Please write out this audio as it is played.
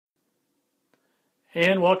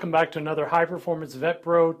And welcome back to another High Performance Vet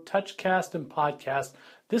Pro Touchcast and Podcast.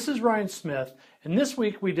 This is Ryan Smith, and this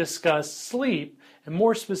week we discuss sleep, and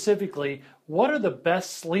more specifically, what are the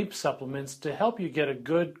best sleep supplements to help you get a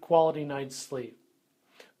good quality night's sleep.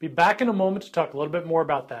 Be back in a moment to talk a little bit more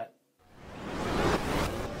about that.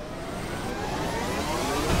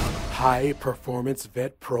 High Performance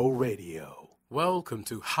Vet Pro Radio. Welcome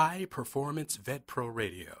to High Performance Vet Pro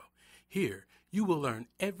Radio. Here, you will learn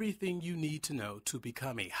everything you need to know to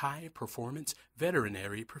become a high-performance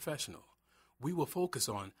veterinary professional. We will focus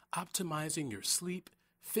on optimizing your sleep,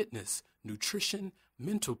 fitness, nutrition,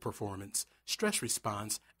 mental performance, stress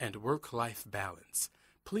response, and work-life balance.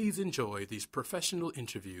 Please enjoy these professional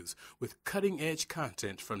interviews with cutting-edge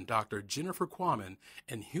content from Dr. Jennifer Quammen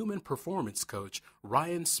and human performance coach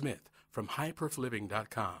Ryan Smith from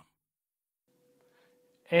hyperfliving.com.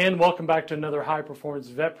 And welcome back to another High Performance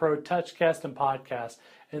Vet Pro Touchcast and Podcast.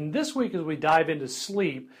 And this week, as we dive into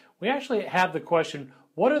sleep, we actually have the question,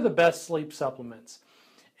 what are the best sleep supplements?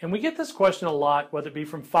 And we get this question a lot, whether it be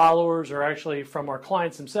from followers or actually from our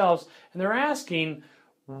clients themselves, and they're asking,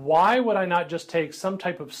 why would I not just take some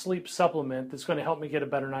type of sleep supplement that's going to help me get a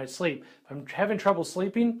better night's sleep? If I'm having trouble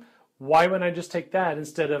sleeping, why wouldn't I just take that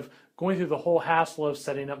instead of going through the whole hassle of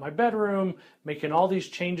setting up my bedroom, making all these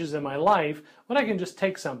changes in my life, when I can just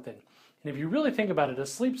take something? And if you really think about it, a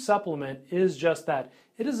sleep supplement is just that.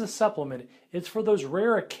 It is a supplement. It's for those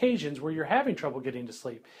rare occasions where you're having trouble getting to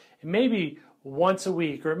sleep. It may be once a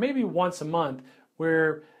week or maybe once a month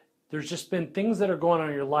where there's just been things that are going on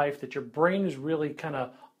in your life that your brain is really kind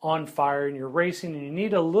of on fire and you're racing and you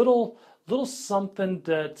need a little something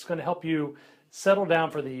that's going to help you settle down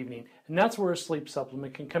for the evening. And that's where a sleep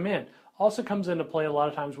supplement can come in. Also comes into play a lot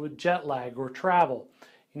of times with jet lag or travel.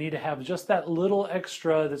 You need to have just that little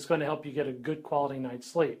extra that's going to help you get a good quality night's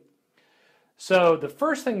sleep. So the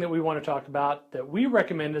first thing that we want to talk about that we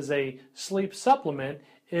recommend as a sleep supplement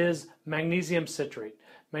is magnesium citrate.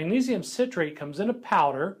 Magnesium citrate comes in a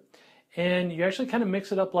powder and you actually kind of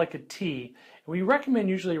mix it up like a tea. We recommend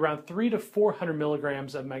usually around 300 to 400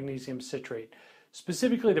 milligrams of magnesium citrate.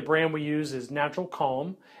 Specifically, the brand we use is Natural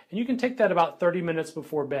Calm, and you can take that about 30 minutes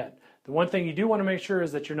before bed. The one thing you do want to make sure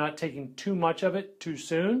is that you're not taking too much of it too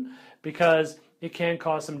soon, because it can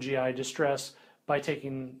cause some GI distress by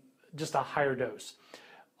taking just a higher dose.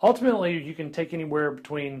 Ultimately, you can take anywhere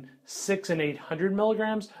between 600 and 800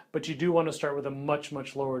 milligrams, but you do want to start with a much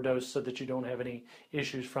lower dose so that you don't have any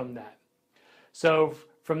issues from that. So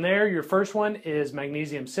from there, your first one is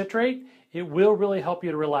magnesium citrate. It will really help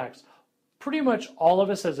you to relax. Pretty much all of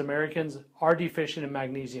us as Americans are deficient in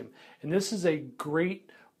magnesium, and this is a great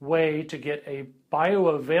way to get a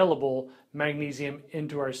bioavailable magnesium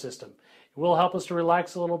into our system. It will help us to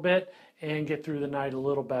relax a little bit and get through the night a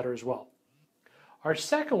little better as well. Our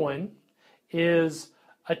second one is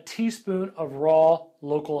a teaspoon of raw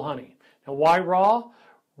local honey. Now, why raw?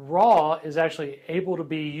 Raw is actually able to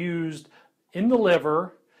be used in the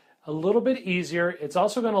liver a little bit easier. It's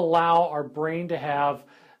also going to allow our brain to have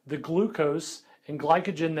the glucose and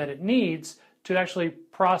glycogen that it needs to actually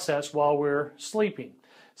process while we're sleeping.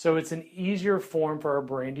 So it's an easier form for our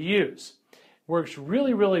brain to use. Works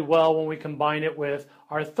really well when we combine it with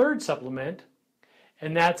our third supplement,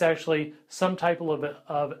 and that's actually some type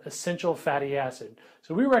of essential fatty acid.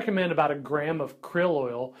 So we recommend about 1 gram of krill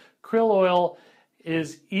oil. Krill oil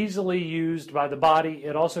is easily used by the body.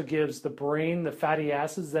 It also gives the brain the fatty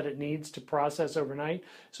acids that it needs to process overnight.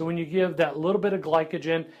 So when you give that little bit of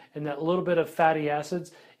glycogen and that little bit of fatty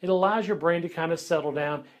acids, it allows your brain to kind of settle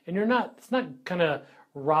down, and it's not kind of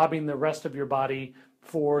robbing the rest of your body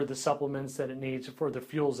for the supplements that it needs, for the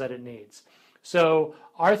fuels that it needs. So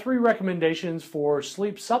our 3 recommendations for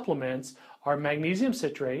sleep supplements are magnesium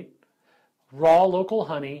citrate, raw local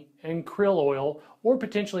honey, and krill oil, or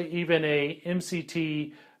potentially even a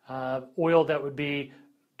MCT oil that would be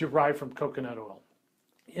derived from coconut oil.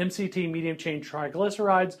 MCT, medium chain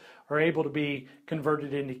triglycerides, are able to be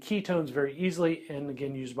converted into ketones very easily and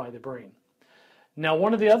again used by the brain. Now,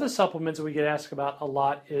 one of the other supplements that we get asked about a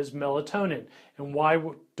lot is melatonin. And why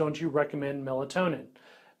don't you recommend melatonin?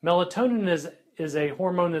 Melatonin is a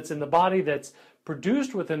hormone that's in the body, that's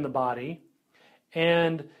produced within the body,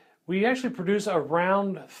 and we actually produce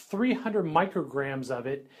around 300 micrograms of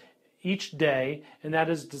it each day, and that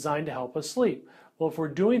is designed to help us sleep. Well, if we're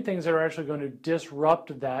doing things that are actually going to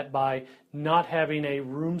disrupt that by not having a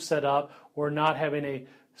room set up or not having a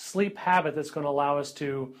sleep habit that's going to allow us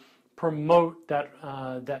to promote that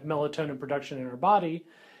melatonin production in our body,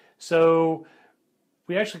 so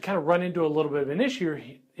we actually kind of run into a little bit of an issue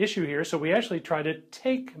here. So we actually try to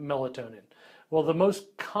take melatonin. Well, the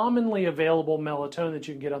most commonly available melatonin that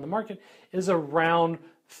you can get on the market is around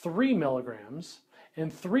 3 milligrams.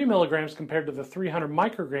 And 3 milligrams compared to the 300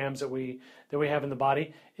 micrograms that we have in the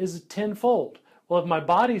body is tenfold. Well, if my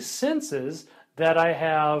body senses that I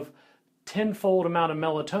have tenfold amount of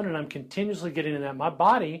melatonin I'm continuously getting in my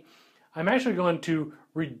body, I'm actually going to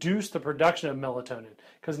reduce the production of melatonin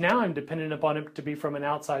because now I'm dependent upon it to be from an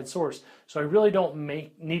outside source. So I really don't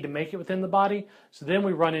need to make it within the body. So then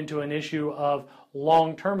we run into an issue of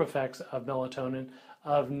long-term effects of melatonin,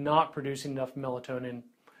 of not producing enough melatonin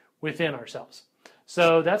within ourselves.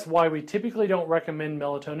 So that's why we typically don't recommend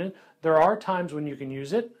melatonin. There are times when you can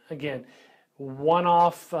use it. Again,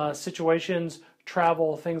 one-off situations,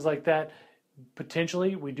 travel, things like that.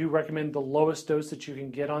 Potentially, we do recommend the lowest dose that you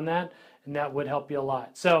can get on that, and that would help you a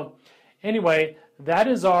lot. So anyway, that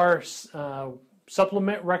is our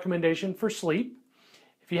supplement recommendation for sleep.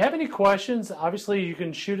 If you have any questions, obviously you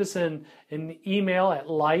can shoot us an email at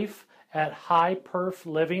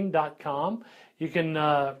life@highperfliving.com. You can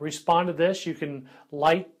respond to this. You can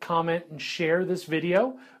like, comment, and share this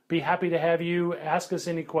video. Be happy to have you ask us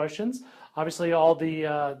any questions. Obviously, all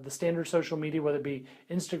the standard social media, whether it be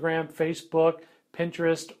Instagram, Facebook,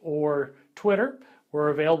 Pinterest, or Twitter, we're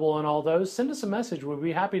available on all those. Send us a message. We'll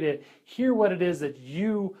be happy to hear what it is that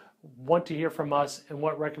you want to hear from us and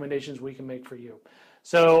what recommendations we can make for you.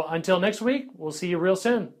 So until next week, we'll see you real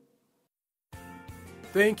soon.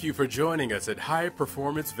 Thank you for joining us at High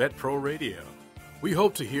Performance Vet Pro Radio. We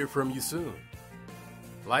hope to hear from you soon.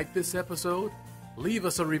 Like this episode? Leave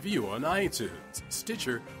us a review on iTunes,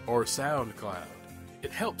 Stitcher, or SoundCloud.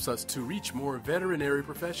 It helps us to reach more veterinary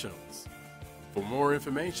professionals. For more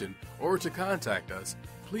information or to contact us,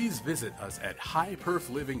 please visit us at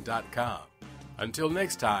highperfliving.com. Until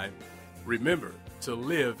next time, remember to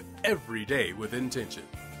live every day with intention.